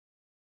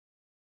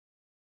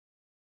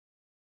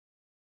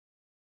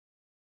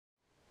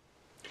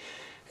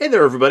Hey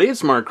there everybody,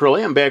 it's Mark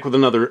Crowley. I'm back with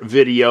another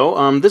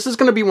video. This is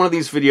going to be one of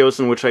these videos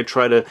in which I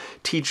try to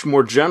teach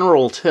more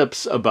general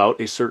tips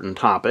about a certain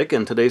topic,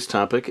 and today's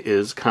topic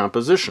is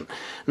composition.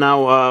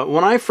 Now,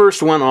 when I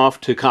first went off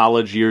to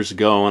college years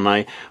ago, and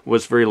I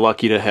was very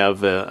lucky to have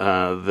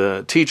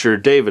the teacher,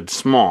 David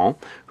Small,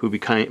 who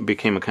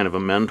became a kind of a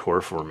mentor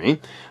for me,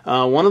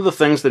 one of the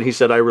things that he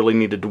said I really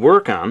needed to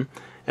work on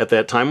at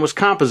that time was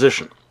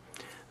composition.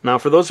 Now,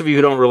 for those of you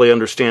who don't really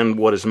understand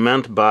what is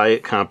meant by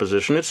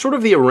composition, it's sort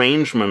of the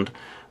arrangement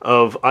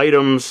of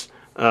items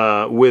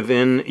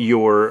within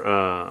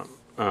your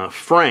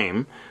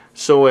frame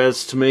so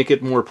as to make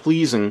it more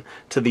pleasing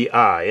to the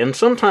eye. And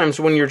sometimes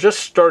when you're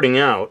just starting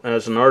out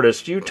as an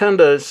artist, you tend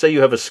to, say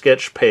you have a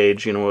sketch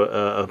page, you know,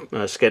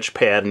 a sketch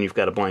pad, and you've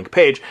got a blank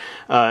page.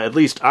 At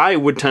least I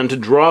would tend to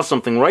draw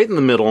something right in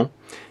the middle,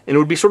 and it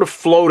would be sort of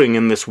floating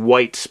in this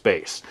white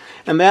space.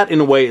 And that, in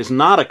a way, is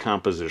not a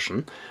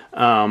composition.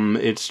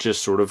 It's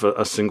just sort of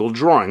a single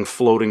drawing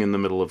floating in the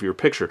middle of your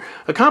picture.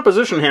 A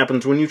composition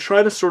happens when you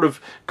try to sort of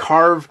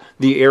carve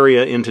the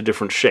area into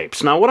different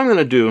shapes. Now, what I'm going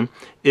to do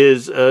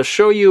is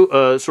show you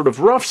a sort of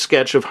rough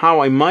sketch of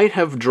how I might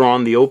have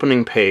drawn the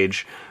opening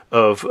page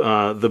of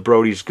the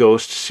Brody's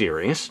Ghost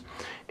series.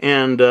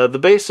 And the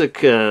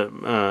basic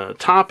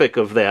topic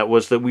of that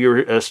was that we were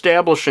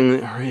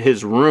establishing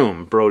his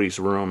room, Brody's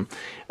room,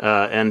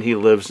 and he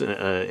lives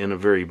in a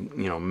very,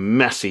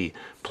 messy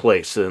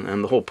place.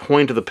 And the whole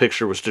point of the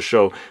picture was to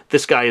show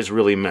this guy is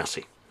really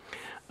messy.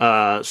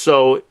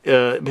 So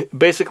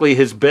basically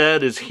his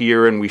bed is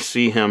here, and we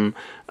see him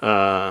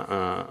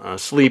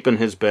asleep in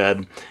his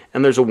bed,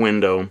 and there's a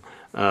window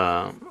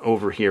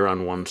over here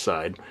on one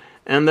side.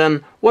 And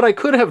then what I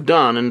could have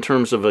done in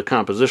terms of a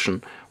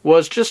composition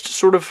was just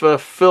sort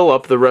of fill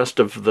up the rest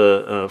of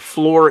the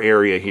floor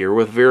area here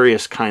with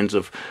various kinds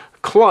of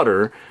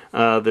clutter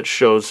that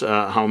shows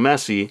how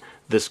messy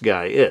this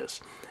guy is.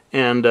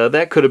 And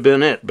that could have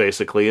been it,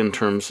 basically, in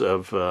terms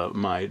of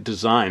my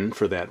design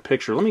for that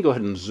picture. Let me go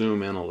ahead and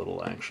zoom in a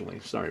little, actually.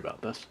 Sorry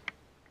about this.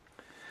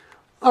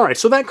 Alright,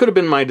 so that could have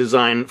been my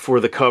design for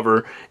the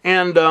cover,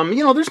 and,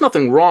 there's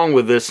nothing wrong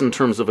with this in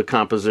terms of a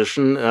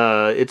composition.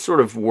 It sort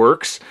of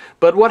works,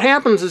 but what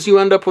happens is you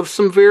end up with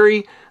some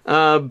very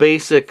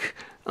basic,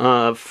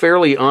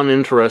 fairly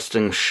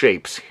uninteresting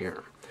shapes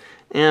here.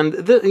 And,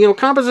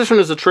 composition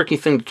is a tricky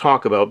thing to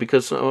talk about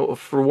because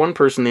for one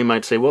person they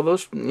might say, well,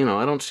 those,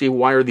 I don't see,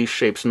 why are these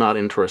shapes not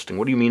interesting?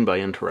 What do you mean by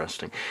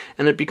interesting?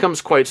 And it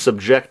becomes quite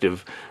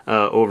subjective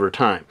over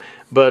time.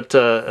 But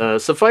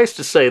suffice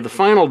to say, the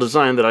final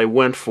design that I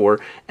went for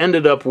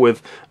ended up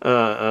with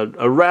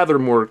a rather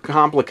more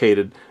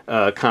complicated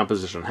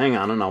composition. Hang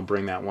on, and I'll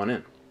bring that one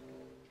in.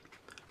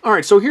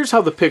 Alright, so here's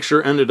how the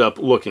picture ended up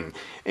looking.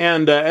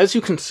 And as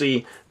you can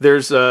see,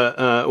 there's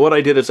what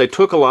I did is I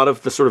took a lot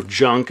of the sort of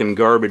junk and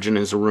garbage in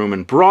his room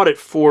and brought it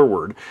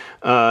forward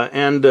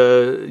and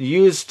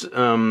used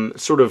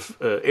sort of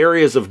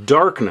areas of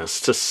darkness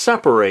to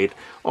separate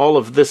all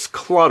of this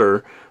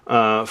clutter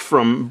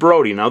from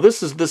Brody. Now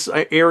this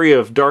area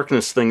of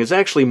darkness thing is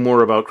actually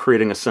more about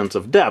creating a sense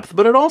of depth,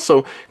 but it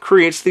also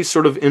creates these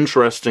sort of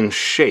interesting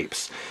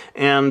shapes.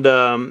 And,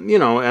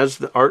 as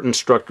the art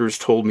instructors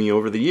told me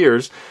over the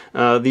years,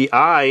 the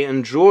eye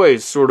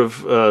enjoys sort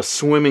of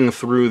swimming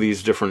through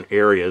these different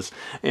areas.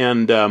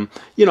 And,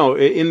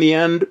 in the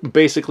end,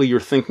 basically you're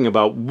thinking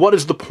about what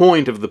is the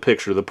point of the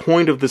picture. The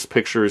point of this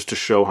picture is to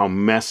show how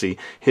messy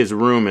his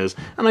room is.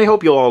 And I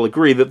hope you'll all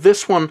agree that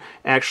this one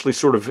actually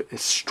sort of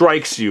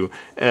strikes you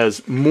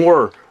as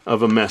more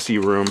of a messy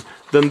room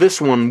than this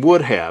one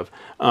would have.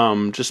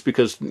 Just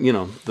because,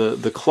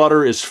 the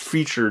clutter is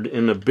featured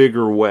in a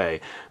bigger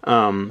way.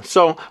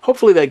 So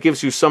hopefully that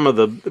gives you some of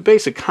the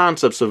basic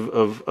concepts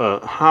of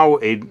how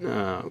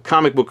a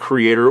comic book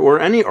creator or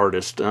any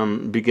artist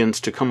begins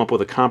to come up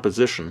with a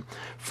composition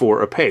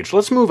for a page.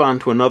 Let's move on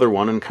to another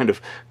one and kind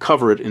of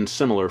cover it in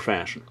similar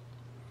fashion.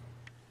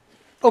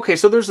 Okay,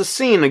 so there's a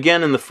scene,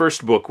 again, in the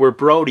first book where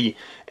Brody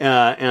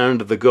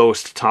and the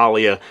ghost,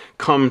 Talia,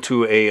 come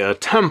to a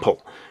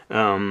temple.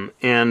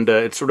 And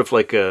it's sort of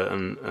like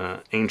an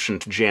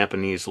ancient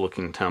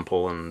Japanese-looking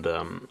temple, and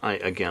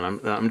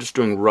I'm just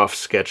doing rough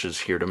sketches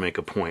here to make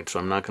a point, so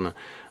I'm not going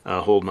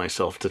to hold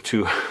myself to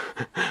too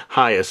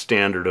high a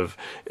standard of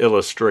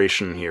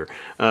illustration here.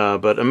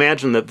 But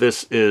imagine that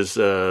this is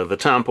the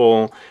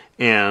temple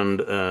and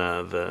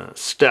the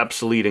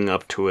steps leading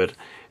up to it,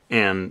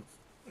 and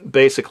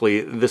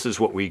basically, this is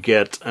what we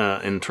get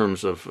in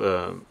terms of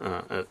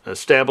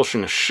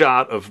establishing a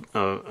shot of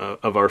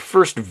our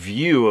first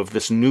view of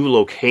this new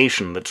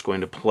location that's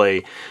going to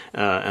play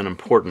an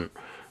important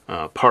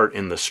part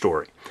in the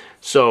story.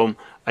 So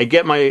I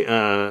get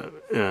my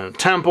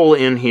temple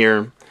in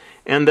here,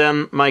 and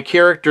then my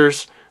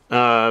characters,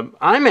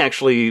 I'm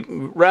actually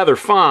rather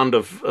fond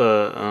of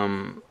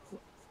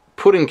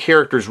putting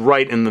characters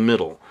right in the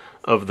middle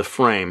of the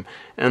frame.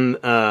 And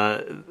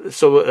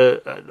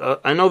so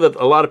I know that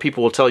a lot of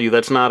people will tell you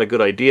that's not a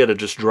good idea to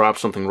just drop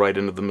something right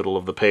into the middle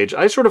of the page.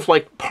 I sort of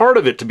like part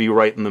of it to be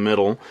right in the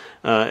middle,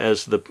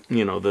 as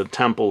the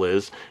temple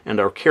is and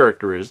our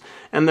character is,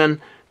 and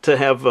then to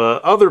have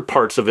other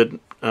parts of it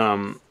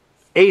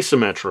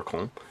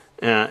asymmetrical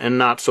and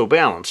not so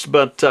balanced.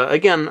 But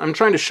again, I'm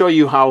trying to show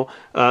you how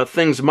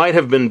things might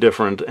have been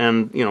different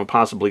and, you know,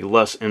 possibly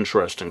less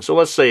interesting. So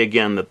let's say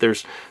again that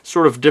there's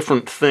sort of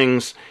different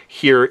things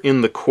here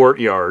in the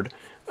courtyard,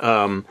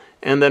 and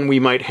then we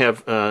might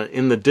have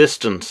in the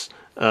distance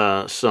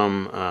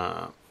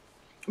some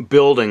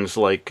buildings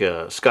like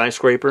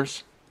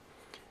skyscrapers.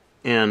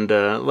 And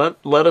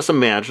let us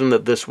imagine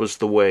that this was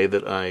the way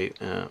that I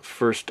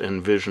first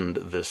envisioned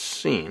this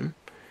scene.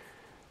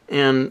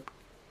 And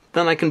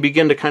then I can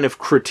begin to kind of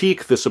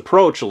critique this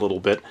approach a little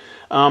bit.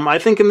 I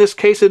think in this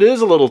case it is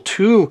a little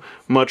too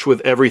much with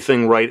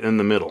everything right in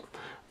the middle.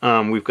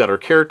 We've got our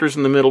characters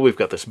in the middle, we've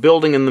got this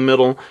building in the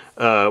middle,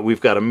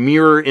 we've got a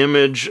mirror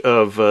image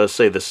of,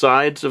 say, the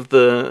sides of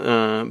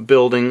the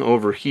building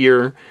over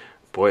here.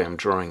 Boy, I'm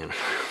drawing and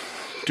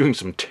doing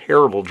some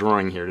terrible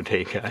drawing here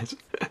today, guys.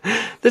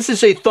 This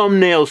is a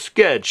thumbnail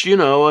sketch, you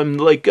know, I'm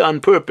like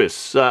on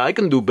purpose. I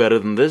can do better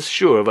than this,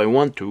 sure, if I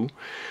want to.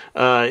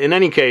 In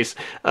any case,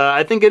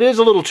 I think it is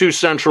a little too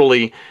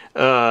centrally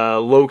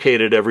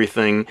located,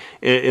 everything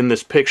in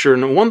this picture.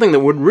 And one thing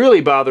that would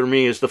really bother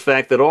me is the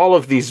fact that all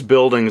of these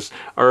buildings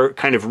are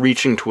kind of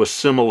reaching to a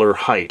similar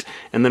height.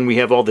 And then we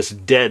have all this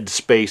dead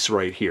space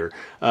right here.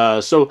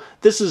 So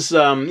this is,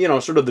 you know,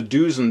 sort of the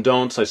do's and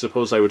don'ts. I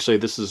suppose I would say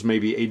this is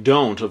maybe a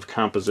don't of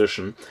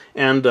composition.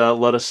 And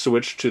let us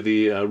switch to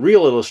the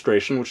real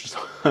illustration, which is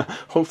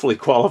hopefully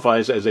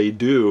qualifies as a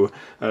do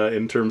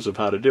in terms of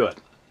how to do it.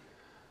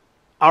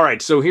 All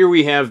right, so here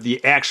we have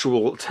the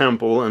actual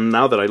temple, and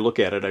now that I look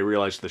at it, I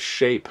realize the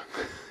shape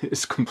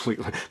is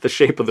the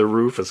shape of the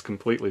roof is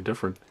completely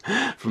different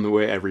from the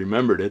way I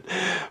remembered it.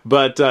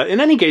 But in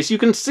any case, you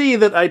can see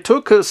that I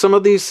took some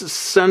of these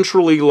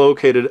centrally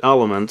located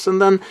elements and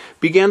then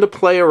began to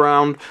play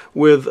around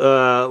with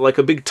like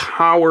a big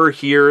tower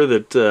here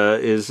that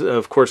is,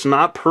 of course,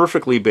 not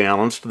perfectly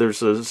balanced.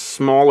 There's a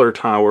smaller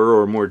tower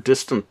or more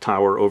distant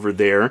tower over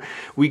there.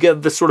 We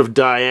get this sort of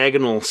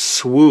diagonal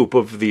swoop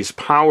of these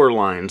power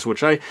lines,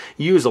 which I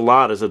use a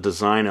lot as a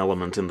design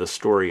element in the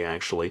story,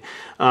 actually.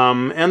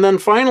 And then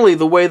finally,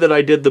 the way that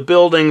I did the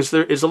buildings,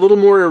 there is a little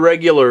more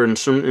irregular in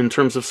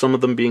terms of some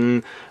of them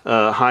being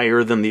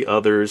higher than the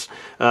others.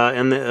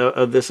 And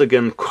this,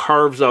 again,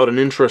 carves out an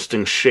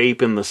interesting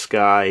shape in the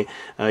sky.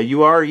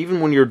 You are,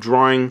 even when you're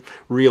drawing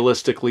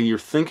realistically, you're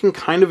thinking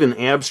kind of in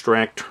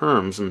abstract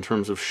terms in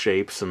terms of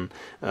shapes and,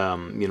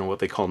 you know, what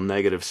they call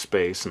negative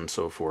space and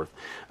so forth.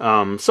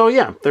 So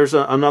yeah, there's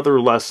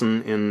another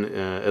lesson in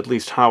at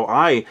least how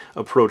I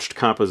approached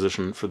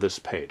composition for this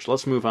page.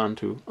 Let's move on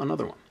to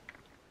another one.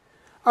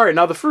 All right,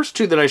 now the first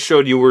two that I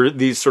showed you were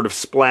these sort of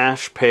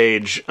splash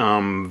page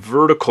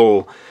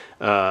vertical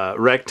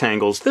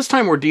rectangles. This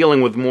time we're dealing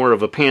with more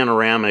of a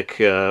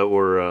panoramic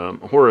or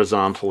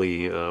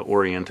horizontally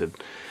oriented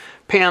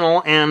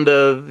panel, and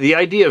the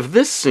idea of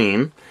this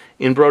scene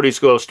in Brody's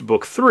Ghost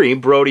Book 3,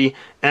 Brody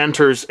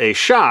enters a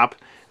shop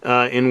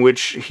in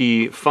which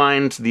he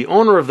finds the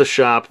owner of the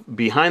shop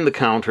behind the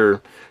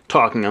counter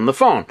talking on the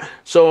phone.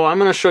 So I'm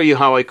going to show you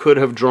how I could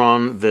have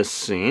drawn this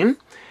scene.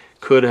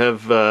 Could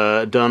have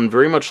done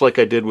very much like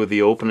I did with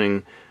the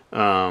opening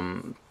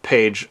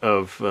page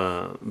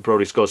of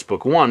Brody's Ghost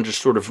Book 1, just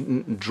sort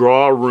of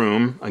draw a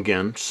room,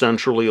 again,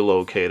 centrally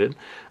located.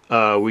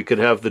 We could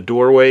have the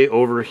doorway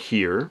over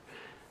here,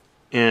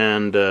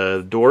 and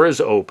the door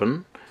is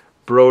open.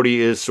 Brody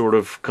is sort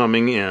of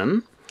coming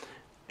in,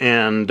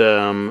 and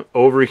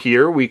over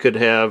here we could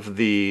have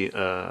the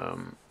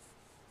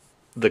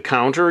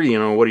counter, you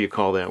know, what do you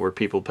call that, where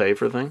people pay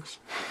for things?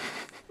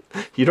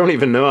 You don't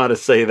even know how to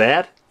say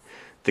that?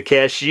 The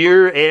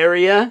cashier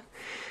area,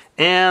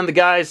 and the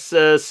guy's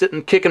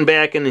sitting, kicking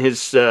back in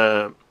his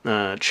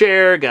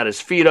chair, got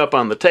his feet up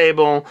on the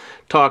table,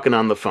 talking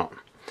on the phone.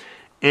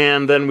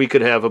 And then we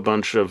could have a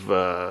bunch of,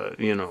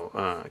 you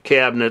know,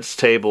 cabinets,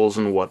 tables,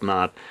 and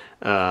whatnot,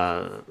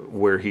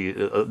 where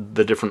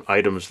the different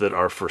items that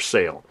are for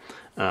sale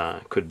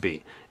could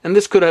be. And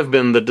this could have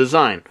been the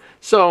design.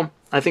 So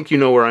I think you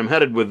know where I'm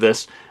headed with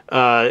this.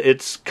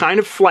 It's kind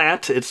of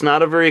flat. It's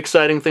not a very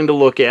exciting thing to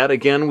look at.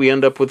 Again, we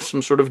end up with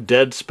some sort of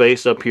dead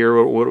space up here.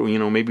 Or, you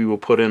know, maybe we'll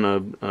put in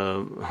a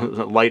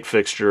light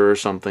fixture or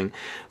something.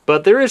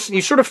 But there is,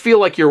 you sort of feel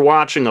like you're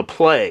watching a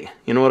play.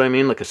 You know what I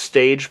mean? Like a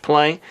stage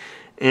play.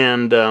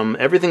 And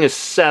everything is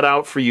set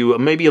out for you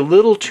maybe a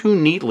little too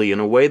neatly in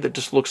a way that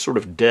just looks sort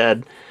of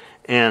dead.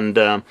 And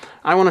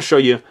I want to show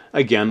you,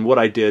 again, what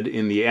I did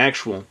in the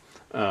actual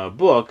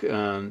book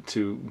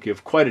to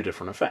give quite a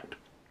different effect.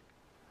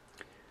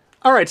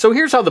 All right, so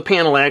here's how the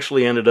panel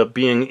actually ended up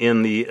being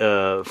in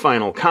the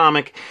final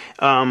comic.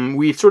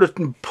 We sort of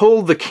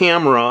pulled the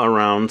camera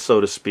around,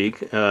 so to speak,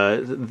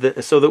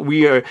 so that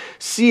we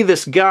see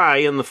this guy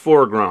in the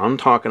foreground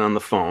talking on the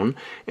phone,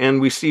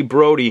 and we see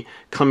Brody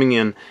coming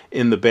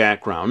in the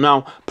background.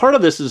 Now, part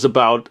of this is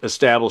about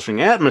establishing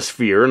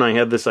atmosphere, and I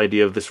had this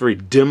idea of this very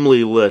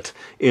dimly lit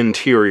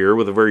interior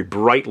with a very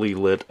brightly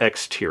lit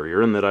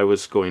exterior, and that I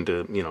was going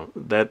to, you know,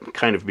 that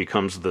kind of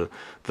becomes the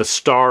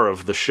star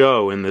of the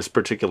show in this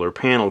particular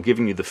particular panel,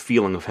 giving you the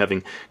feeling of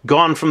having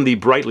gone from the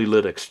brightly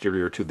lit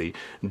exterior to the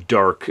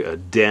dark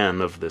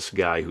den of this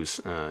guy who's,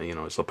 you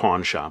know, it's a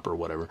pawn shop or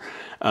whatever.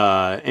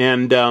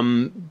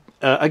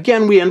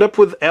 Again, we end up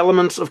with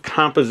elements of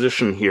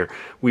composition here.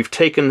 We've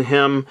taken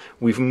him,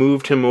 we've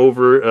moved him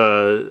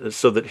over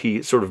so that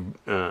he sort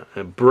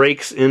of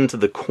breaks into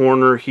the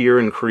corner here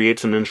and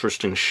creates an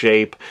interesting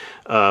shape.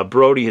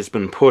 Brody has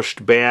been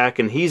pushed back,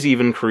 and he's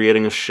even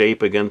creating a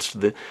shape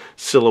against the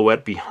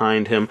silhouette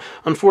behind him.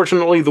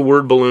 Unfortunately, the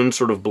word balloons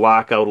sort of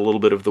block out a little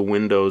bit of the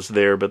windows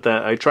there, but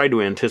that, I tried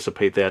to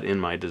anticipate that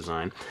in my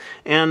design.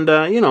 And,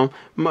 you know,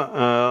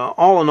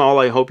 all in all,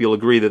 I hope you'll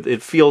agree that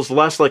it feels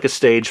less like a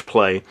stage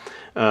play,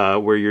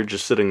 where you're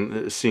just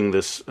seeing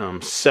this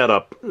set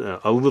up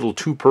a little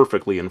too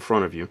perfectly in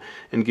front of you,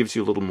 and gives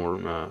you a little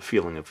more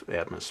feeling of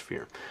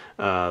atmosphere.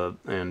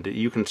 And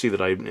you can see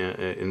that I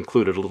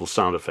included a little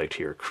sound effect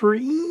here,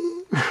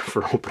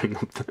 for opening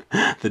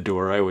up the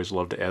door. I always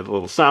love to add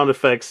little sound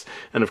effects,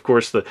 and of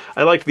course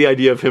I liked the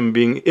idea of him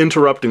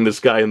interrupting this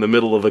guy in the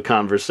middle of a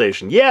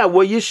conversation. Yeah,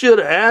 well, you should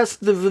have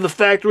asked if the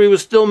factory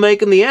was still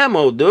making the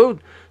ammo,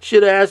 dude.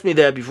 Should have asked me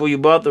that before you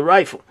bought the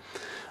rifle.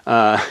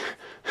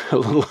 A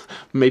little,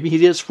 maybe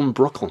he is from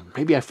Brooklyn.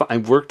 Maybe I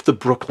worked the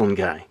Brooklyn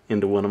guy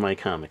into one of my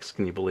comics.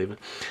 Can you believe it?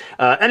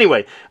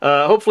 Anyway,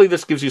 hopefully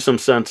this gives you some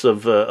sense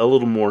of a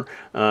little more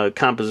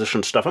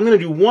composition stuff. I'm going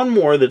to do one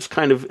more that's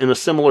kind of in a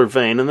similar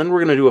vein, and then we're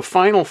going to do a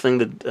final thing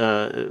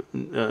that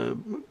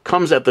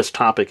comes at this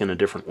topic in a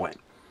different way.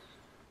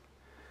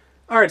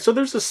 All right, so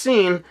there's a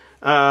scene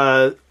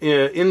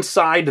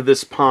inside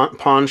this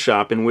pawn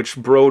shop in which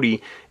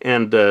Brody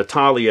and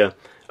Talia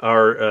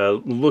are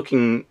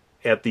looking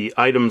at the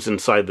items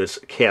inside this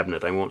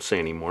cabinet. I won't say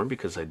any more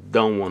because I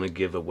don't want to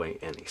give away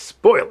any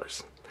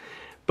spoilers.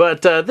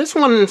 But this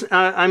one,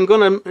 I'm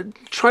going to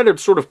try to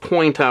sort of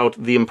point out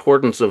the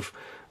importance of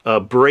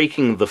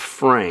breaking the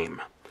frame,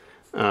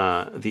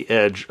 the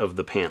edge of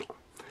the panel.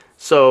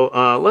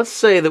 So let's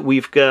say that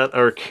we've got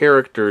our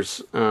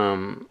characters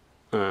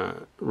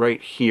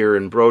right here,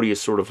 and Brody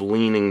is sort of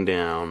leaning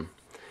down,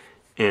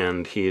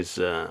 and he's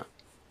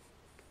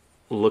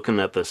looking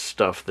at the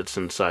stuff that's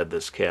inside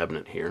this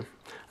cabinet here.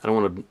 I don't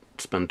want to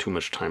spend too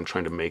much time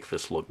trying to make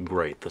this look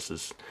great. This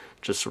is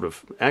just sort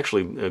of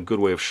actually a good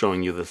way of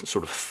showing you the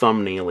sort of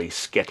thumbnail-y,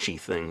 sketchy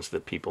things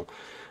that people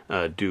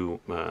do,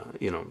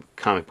 you know,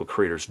 comic book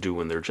creators do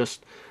when they're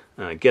just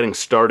getting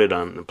started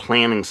on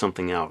planning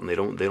something out, and they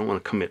don't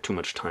want to commit too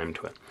much time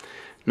to it.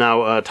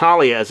 Now,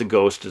 Talia as a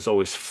ghost is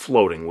always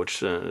floating, which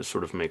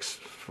sort of makes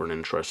for an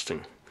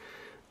interesting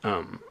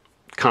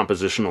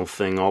compositional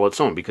thing all its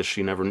own, because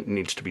she never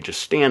needs to be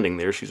just standing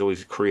there. She's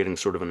always creating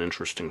sort of an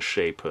interesting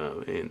shape,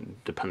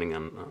 depending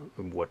on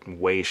what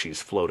way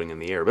she's floating in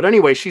the air. But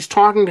anyway, she's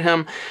talking to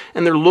him,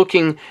 and they're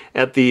looking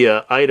at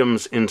the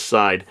items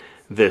inside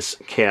this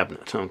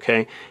cabinet,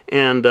 okay?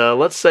 And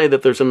let's say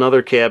that there's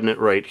another cabinet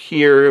right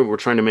here. We're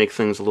trying to make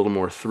things a little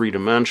more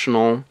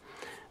three-dimensional.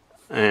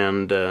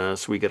 And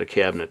so we get a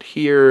cabinet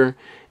here,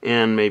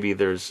 and maybe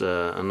there's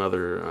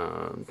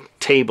another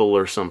table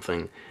or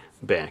something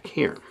back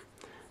here.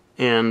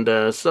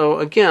 And so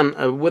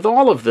again, with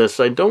all of this,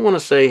 I don't want to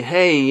say,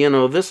 hey, you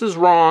know, this is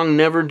wrong,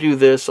 never do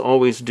this,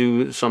 always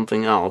do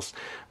something else.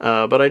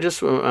 But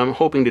I'm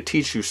hoping to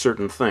teach you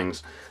certain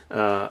things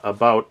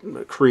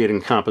about creating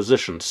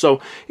composition.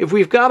 So if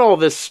we've got all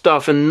this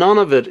stuff and none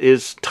of it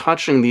is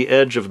touching the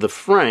edge of the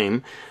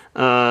frame,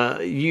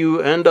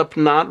 you end up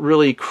not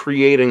really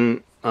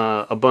creating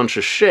a bunch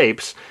of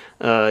shapes.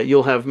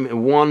 You'll have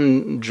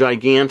one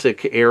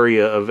gigantic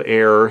area of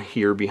air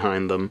here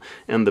behind them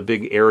and the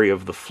big area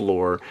of the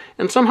floor.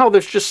 And somehow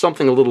there's just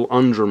something a little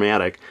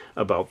undramatic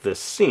about this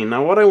scene.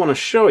 Now what I want to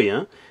show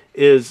you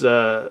is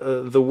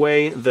the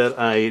way that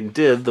I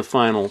did the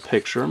final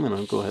picture. I'm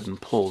going to go ahead and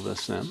pull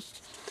this in.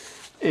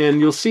 And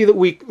you'll see that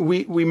we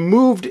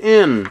moved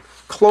in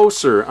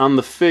closer on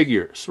the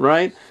figures,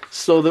 right?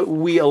 So that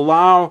we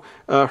allow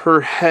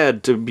her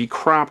head to be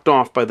cropped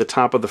off by the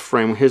top of the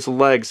frame. His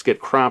legs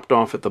get cropped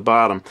off at the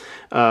bottom.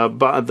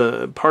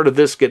 The part of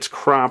this gets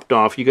cropped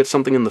off. You get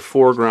something in the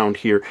foreground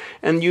here.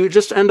 And you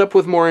just end up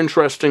with more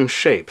interesting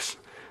shapes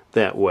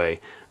that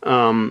way.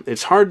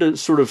 It's hard to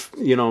sort of,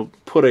 you know,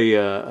 put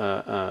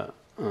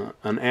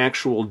an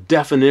actual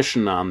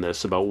definition on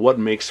this about what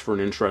makes for an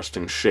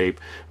interesting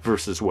shape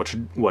versus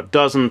what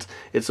doesn't.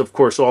 It's of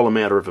course all a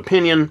matter of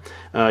opinion.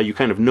 You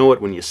kind of know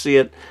it when you see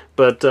it,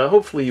 but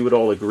hopefully you would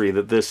all agree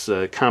that this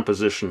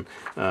composition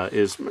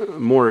is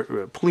more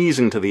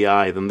pleasing to the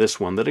eye than this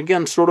one that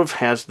again sort of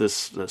has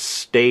this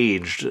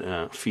staged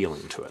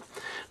feeling to it.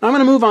 Now I'm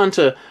going to move on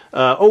to,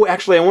 oh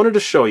actually I wanted to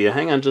show you,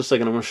 hang on just a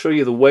second, I'm going to show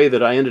you the way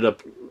that I ended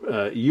up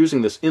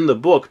using this in the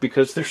book,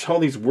 because there's all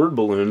these word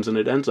balloons and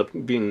it ends up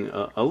being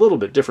a little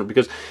bit different,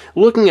 because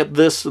looking at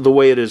this the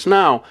way it is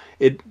now,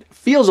 it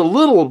feels a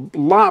little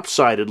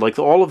lopsided, like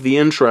all of the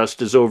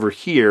interest is over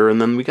here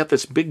and then we got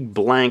this big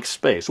blank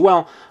space.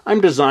 Well, I'm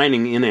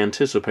designing in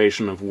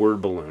anticipation of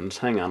word balloons.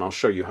 Hang on, I'll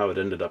show you how it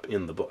ended up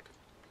in the book.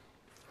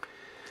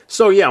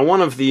 So yeah,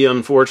 one of the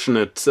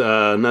unfortunate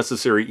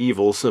necessary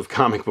evils of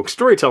comic book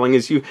storytelling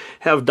is you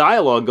have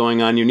dialogue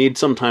going on. You need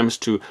sometimes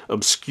to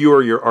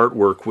obscure your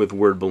artwork with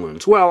word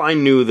balloons. Well, I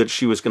knew that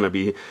she was going to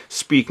be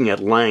speaking at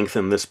length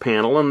in this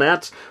panel, and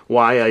that's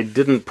why I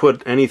didn't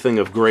put anything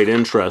of great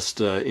interest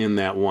in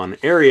that one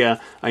area.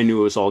 I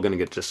knew it was all going to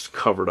get just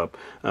covered up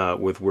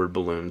with word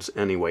balloons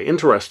anyway.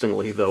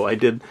 Interestingly, though, I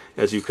did,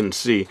 as you can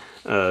see,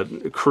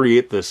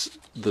 create this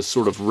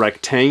sort of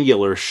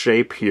rectangular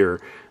shape here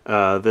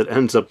that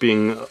ends up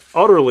being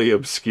utterly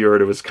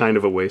obscured. It was kind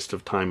of a waste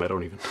of time. I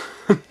don't even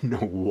know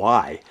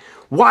why.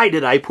 Why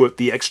did I put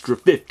the extra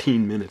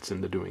 15 minutes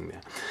into doing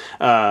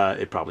that?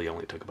 It probably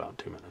only took about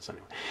 2 minutes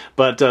anyway.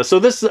 But so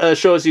this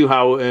shows you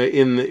how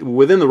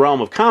within the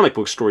realm of comic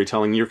book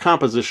storytelling, your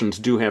compositions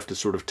do have to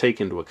sort of take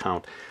into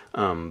account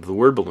the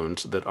word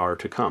balloons that are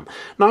to come.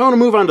 Now I want to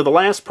move on to the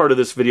last part of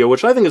this video,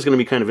 which I think is going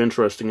to be kind of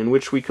interesting, in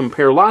which we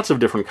compare lots of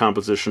different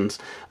compositions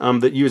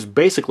that use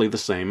basically the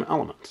same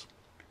elements.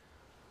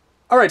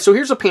 Alright, so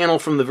here's a panel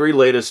from the very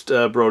latest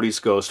Brody's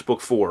Ghost, Book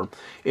 4,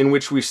 in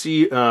which we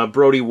see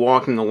Brody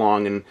walking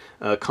along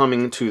and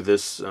coming to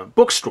this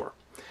bookstore.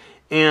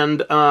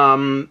 And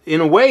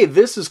in a way,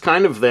 this is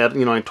kind of that,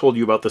 I told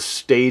you about the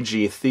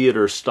stagey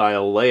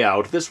theater-style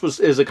layout. This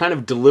is a kind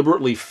of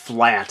deliberately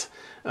flat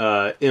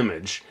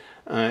image.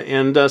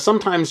 And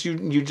sometimes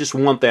you just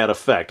want that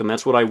effect, and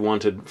that's what I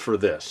wanted for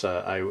this.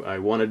 I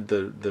wanted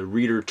the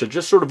reader to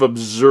just sort of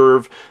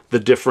observe the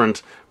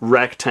different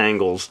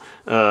rectangles,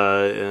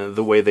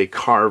 the way they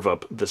carve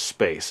up the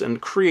space, and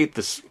create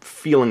this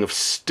feeling of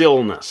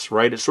stillness,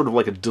 right? It's sort of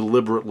like a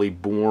deliberately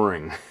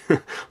boring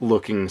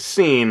looking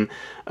scene,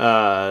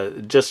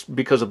 just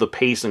because of the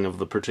pacing of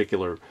the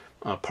particular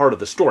part of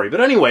the story. But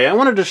anyway, I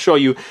wanted to show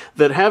you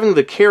that having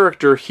the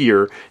character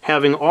here,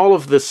 having all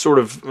of this sort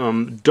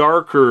of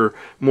darker,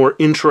 more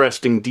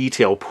interesting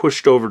detail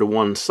pushed over to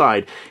one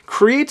side,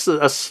 creates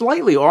a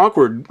slightly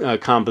awkward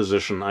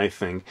composition, I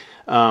think.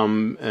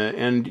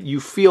 And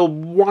you feel,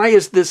 why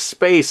is this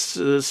space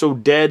so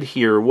dead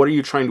here? What are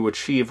you trying to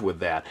achieve with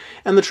that?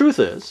 And the truth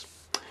is,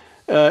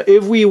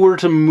 if we were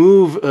to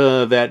move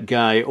that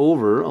guy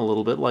over a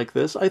little bit like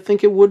this, I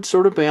think it would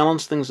sort of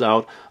balance things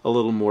out a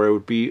little more. It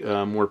would be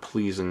more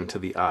pleasing to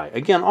the eye.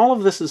 Again, all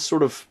of this is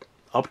sort of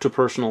up to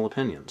personal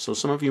opinion. So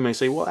some of you may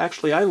say, well,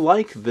 actually, I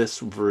like this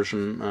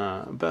version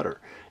better.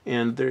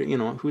 And there,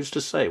 who's to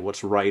say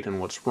what's right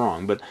and what's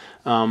wrong? But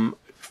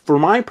for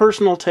my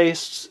personal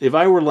tastes, if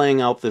I were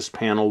laying out this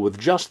panel with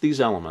just these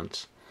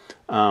elements,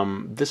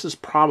 this is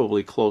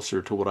probably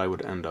closer to what I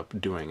would end up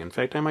doing. In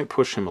fact, I might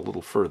push him a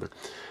little further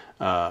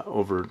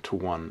over to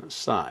one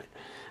side.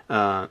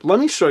 Let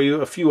me show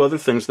you a few other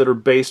things that are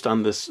based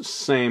on this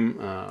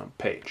same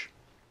page.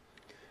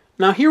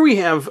 Now here we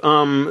have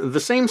the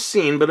same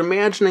scene, but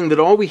imagining that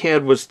all we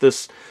had was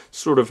this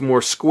sort of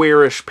more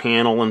squarish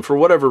panel, and for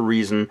whatever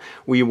reason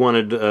we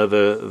wanted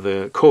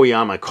the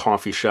Koyama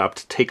coffee shop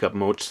to take up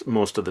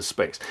most of the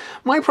space.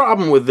 My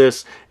problem with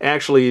this,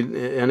 actually,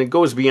 and it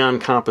goes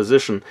beyond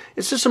composition,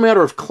 it's just a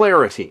matter of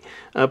clarity.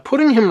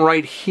 Putting him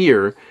right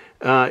here,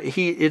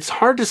 it's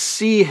hard to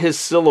see his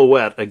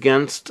silhouette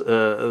against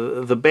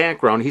the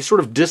background. He's sort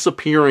of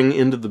disappearing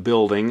into the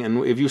building,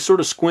 and if you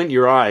sort of squint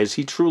your eyes,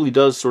 he truly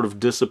does sort of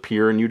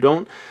disappear, and you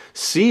don't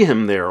see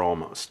him there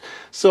almost.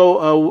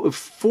 So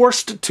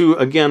forced to,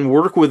 again,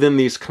 work within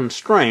these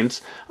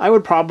constraints, I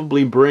would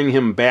probably bring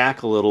him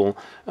back a little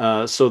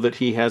so that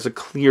he has a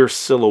clear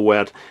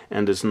silhouette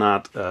and is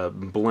not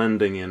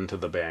blending into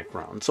the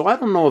background. So I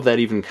don't know if that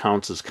even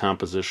counts as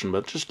composition,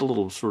 but just a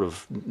little sort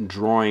of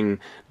drawing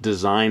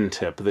design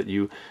tip that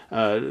you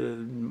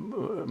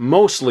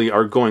mostly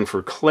are going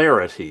for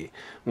clarity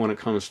when it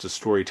comes to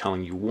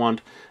storytelling. You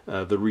want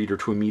the reader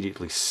to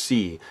immediately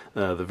see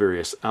the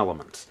various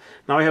elements.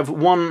 Now I have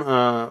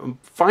one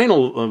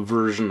final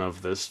version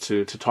of this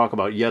to talk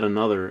about yet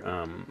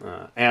another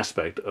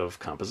aspect of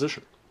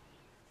composition.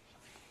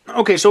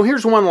 Okay, so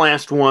here's one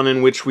last one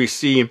in which we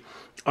see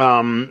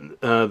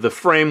the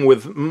frame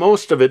with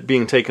most of it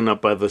being taken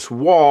up by this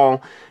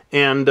wall,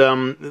 and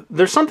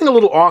there's something a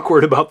little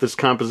awkward about this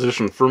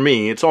composition for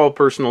me. It's all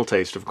personal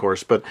taste, of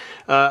course, but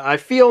I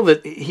feel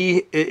that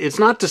it's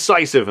not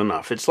decisive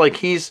enough. It's like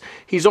he's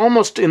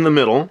almost in the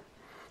middle,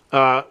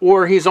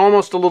 or he's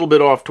almost a little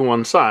bit off to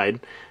one side,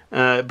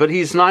 but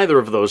he's neither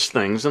of those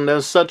things, and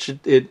as such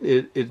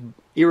it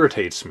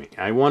irritates me.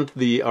 I want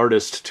the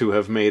artist to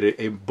have made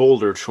a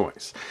bolder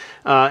choice.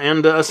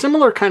 And a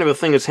similar kind of a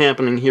thing is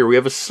happening here. We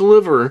have a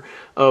sliver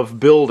of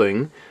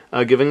building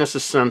giving us a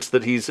sense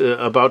that he's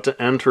about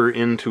to enter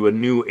into a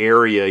new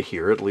area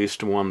here, at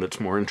least one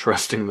that's more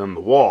interesting than the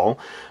wall.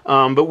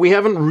 But we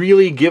haven't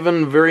really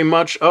given very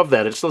much of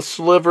that. It's a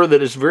sliver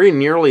that is very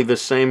nearly the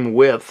same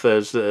width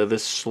as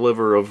this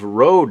sliver of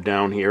road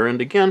down here,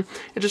 and again,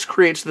 it just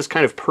creates this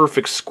kind of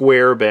perfect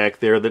square back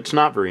there that's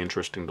not very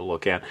interesting to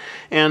look at.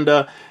 And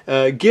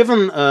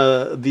given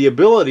the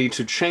ability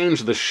to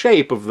change the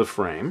shape of the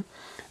frame,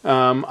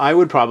 I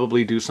would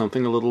probably do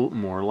something a little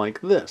more like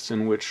this,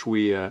 in which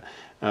we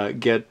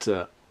get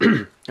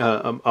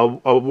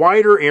a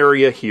wider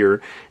area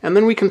here, and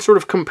then we can sort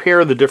of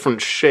compare the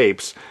different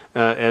shapes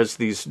as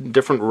these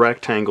different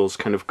rectangles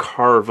kind of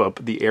carve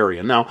up the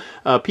area. Now,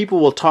 people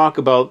will talk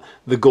about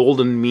the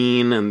golden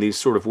mean and these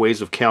sort of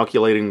ways of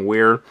calculating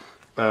where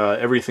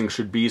everything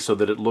should be so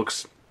that it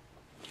looks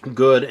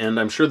good, and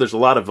I'm sure there's a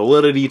lot of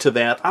validity to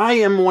that. I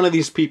am one of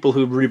these people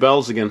who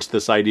rebels against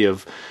this idea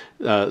of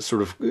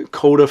sort of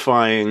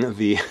codifying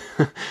the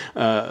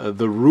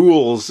the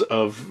rules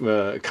of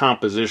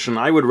composition.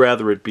 I would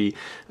rather it be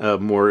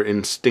more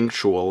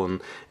instinctual,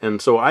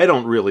 and so I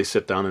don't really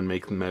sit down and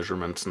make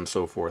measurements and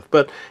so forth.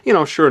 But you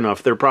know, sure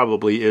enough, there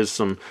probably is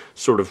some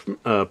sort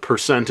of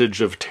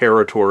percentage of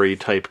territory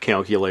type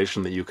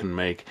calculation that you can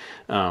make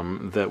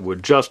that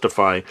would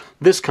justify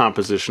this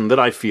composition that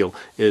I feel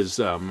is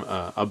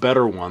a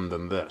better one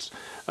than this.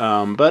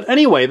 But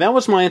anyway, that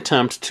was my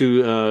attempt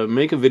to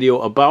make a video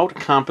about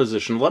composition.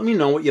 Let me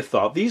know what you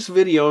thought. These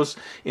videos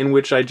in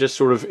which I just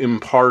sort of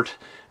impart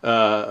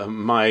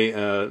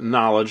my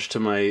knowledge to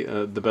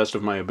the best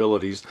of my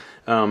abilities,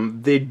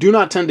 they do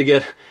not tend to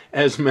get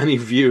as many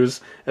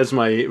views as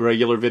my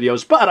regular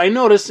videos, but I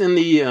notice in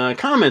the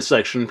comment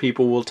section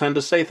people will tend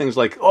to say things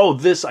like, oh,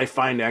 this I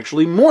find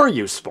actually more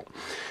useful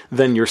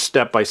than your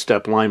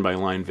step-by-step,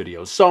 line-by-line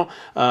videos. So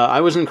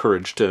I was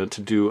encouraged to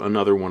do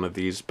another one of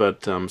these,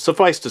 but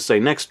suffice to say,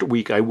 next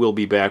week I will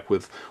be back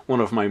with one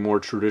of my more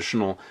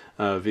traditional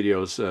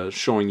videos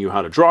showing you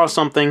how to draw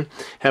something.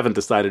 Haven't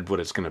decided what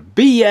it's going to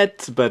be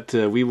yet, but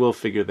we will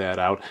figure that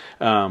out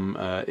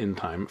in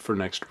time for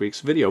next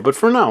week's video. But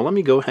for now, let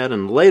me go ahead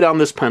and lay down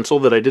this pencil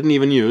that I didn't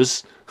even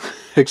use,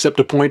 except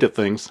to point at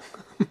things.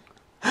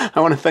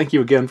 I want to thank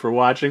you again for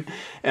watching,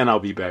 and I'll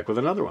be back with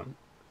another one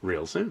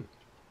real soon.